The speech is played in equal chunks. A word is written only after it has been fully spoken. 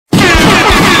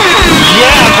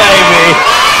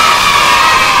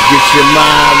your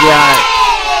mind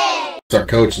right. It's our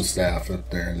coaching staff up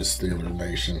there in the Steelers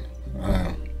Nation.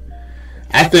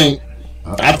 I think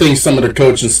some of the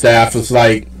coaching staff is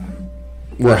like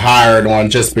were hired on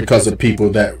just because of people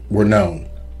that were known,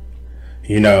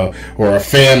 or a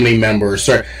family member, or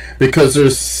because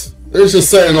there's just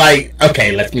certain like,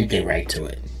 okay, let me get right to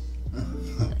it.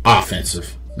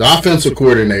 The offensive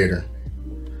coordinator.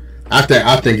 I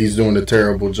think he's doing a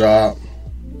terrible job.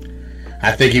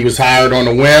 I think he was hired on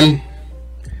a whim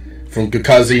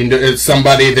because it's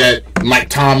somebody that Mike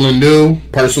Tomlin knew,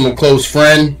 personal close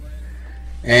friend,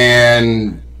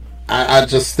 and I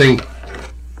just think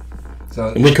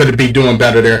we could be doing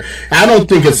better there. I don't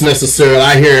think it's necessarily.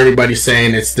 I hear everybody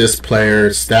saying it's this player,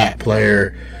 it's that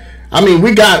player. I mean,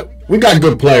 we got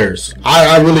good players.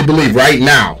 I really believe right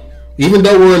now, even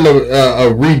though we're in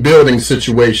a rebuilding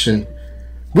situation,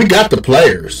 we got the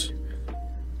players.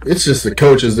 It's just the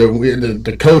coaches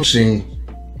the coaching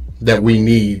that we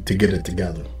need to get it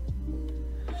together.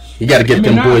 You got to get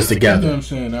them boys together. You know what I'm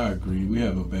saying? I agree. We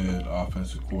have a bad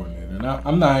offensive coordinator. And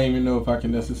I'm not even know if I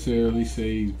can necessarily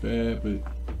say he's bad, but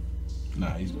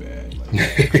he's bad.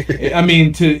 Like, I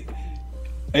mean,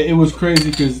 it was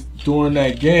crazy because during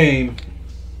that game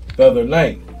the other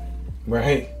night,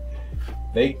 right,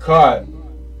 they caught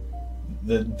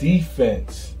the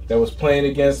defense that was playing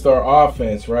against our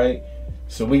offense, right?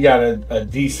 So we got a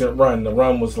decent run. The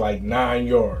run was like 9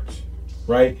 yards,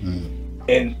 right?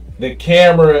 And the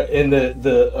camera and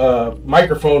the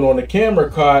microphone on the camera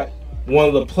caught one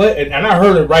of the players, and I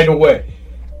heard it right away.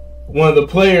 One of the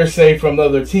players say from the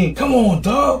other team, "Come on,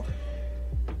 dog!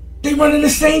 They running the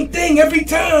same thing every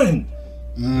time."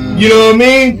 You know what I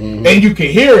mean? And you can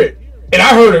hear it. And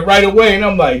I heard it right away, and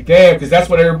I'm like, damn, because that's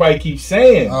what everybody keeps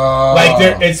saying.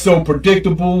 It's so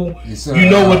predictable. You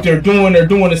know what they're doing. They're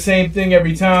doing the same thing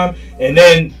every time. And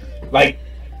then, like,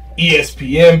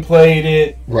 ESPN played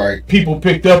it. Right. People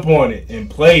picked up on it and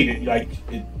played it. Like,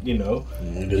 it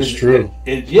is true.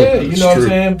 You know what I'm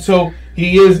saying? So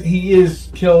he is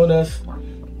killing us.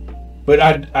 But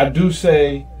I do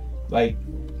say, like,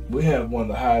 we have one of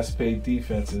the highest paid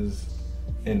defenses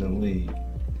in the league.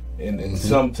 And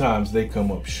sometimes they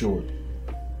come up short.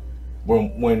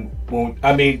 When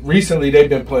I mean, recently they've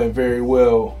been playing very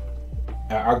well.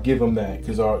 I'll give them that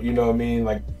because you know what I mean.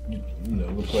 Like,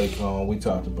 the play call, we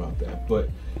talked about that. But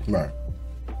right,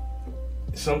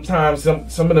 sometimes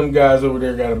some of them guys over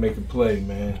there got to make a play,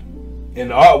 man. And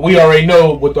we already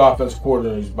know what the offensive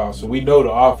coordinator is about, so we know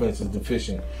the offense is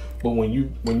deficient. But when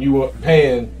you are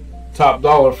paying top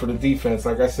dollar for the defense,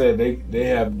 like I said, they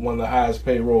have one of the highest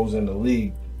payrolls in the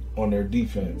league on their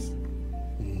defense.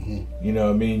 You know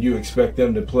what I mean? You expect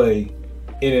them to play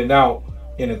in and out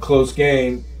in a close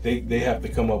game. They have to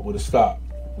come up with a stop.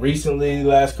 Recently,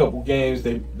 last couple games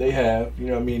they have, you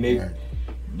know what I mean?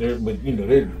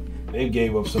 They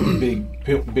gave up some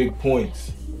big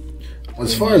points.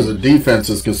 As far as the defense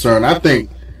is concerned, I think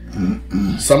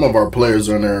some of our players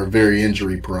on there are very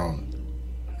injury prone.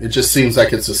 It just seems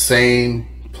like it's the same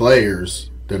players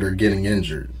that are getting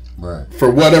injured. Right. For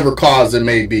whatever cause it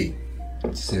may be.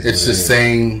 It's the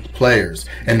same players.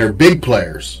 And they're big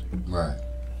players. Right.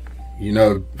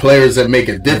 Players that make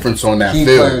a difference on that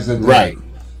field. Right.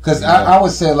 Because I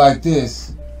would say like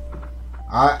this.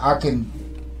 I can,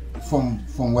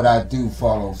 from what I do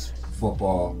follow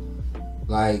football,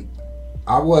 like,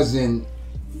 I wasn't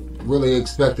really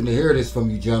expecting to hear this from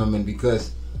you gentlemen,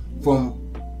 because from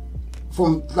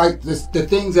like the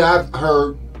things that I've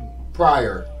heard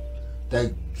prior,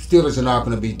 that Steelers are not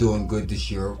going to be doing good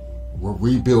this year. We're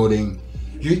rebuilding.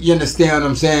 You understand what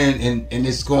I'm saying? And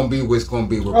it's going to be what it's going to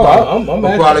be. We're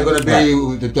probably going to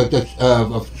be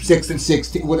the 6 and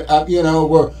 16. We're probably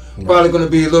going to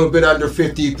be a little bit under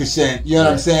 50%. You know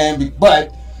what I'm saying?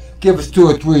 But give us 2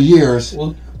 or 3 years,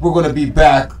 we're going to be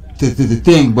back to the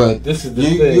thing. But this is the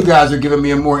thing. You guys are giving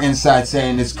me a more insight,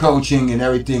 saying it's coaching and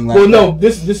everything like that. Well, no,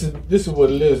 this is what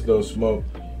it is, though, Smoke.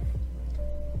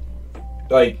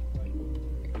 Like,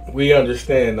 we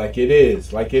understand, like it is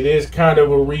kind of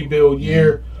a rebuild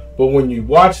year, but when you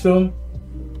watch them,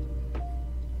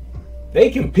 they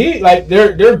compete. Like,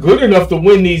 they're good enough to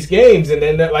win these games, and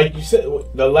then like you said,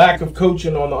 the lack of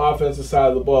coaching on the offensive side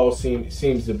of the ball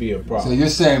seems to be a problem. So you're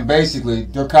saying basically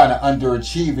they're kind of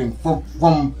underachieving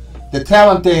from the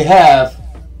talent they have.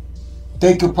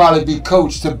 They could probably be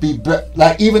coached to be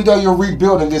like, even though you're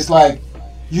rebuilding, it's like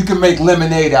you can make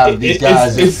lemonade out of these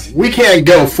guys. We can't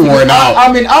go 4 and out.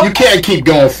 I mean, you can't keep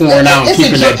going 4 and out and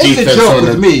keeping that defense it's a joke on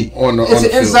with me. It's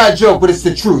an inside joke, but it's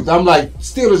the truth. I'm like,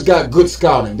 Steelers got good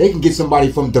scouting. They can get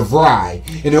somebody from DeVry,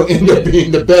 and they'll end up being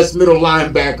the best middle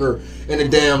linebacker in the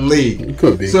damn league. It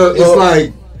could be. So it's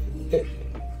like,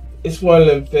 it's one of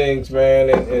them things, man,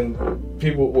 and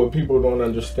what people don't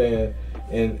understand,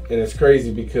 and it's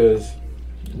crazy because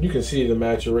you can see the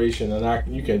maturation,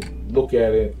 and you can look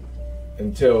at it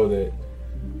and tell that,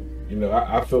 you know,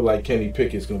 I feel like Kenny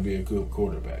Pickett's going to be a good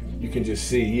quarterback. You can just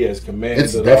see he has command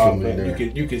of the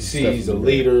offense. You can see he's a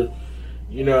leader.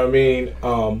 You know what I mean?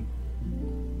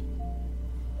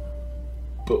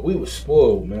 But we were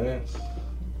spoiled, man.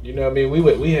 You know what I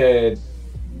mean? We had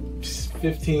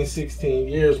 15, 16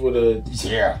 years with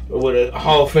a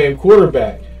Hall of Fame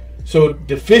quarterback. So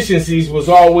deficiencies was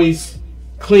always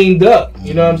cleaned up.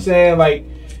 You know what I'm saying? Like,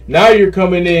 now you're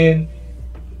coming in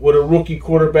with a rookie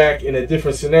quarterback in a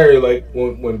different scenario. Like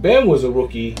when Ben was a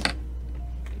rookie,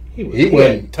 he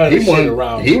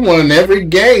won every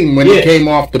game when he came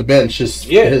off the bench his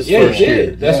first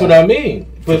year. That's what I mean.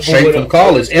 But straight from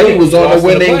college, and he was on the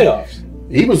winning.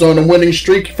 He was on a winning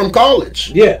streak from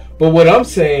college. Yeah, but what I'm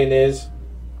saying is,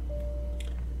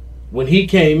 when he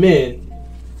came in,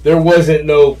 there wasn't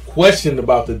no question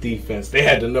about the defense. They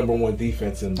had the #1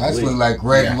 defense in the league. That's when like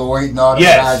Greg Lloyd and all the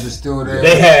guys are still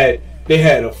there. They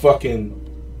had a fucking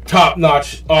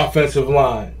top-notch offensive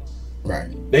line. Right.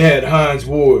 They had Hines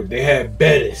Ward. They had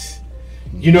Bettis.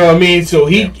 You know what I mean? So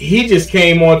he just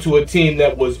came onto a team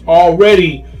that was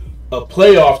already a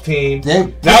playoff team.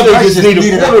 Now they just need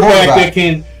a quarterback that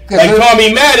can, like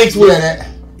Tommy Maddox was.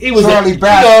 He was, you know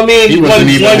what I mean? He one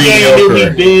game he'll be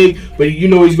big, but you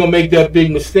know he's gonna make that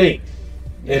big mistake.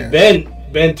 And Ben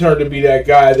turned to be that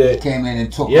guy that came in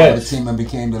and took over the team and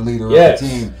became the leader of the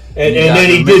team. And then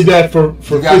he did that for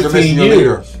 15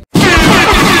 years. Yeah,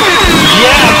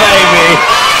 baby.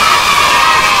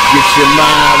 Get your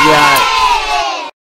mind right.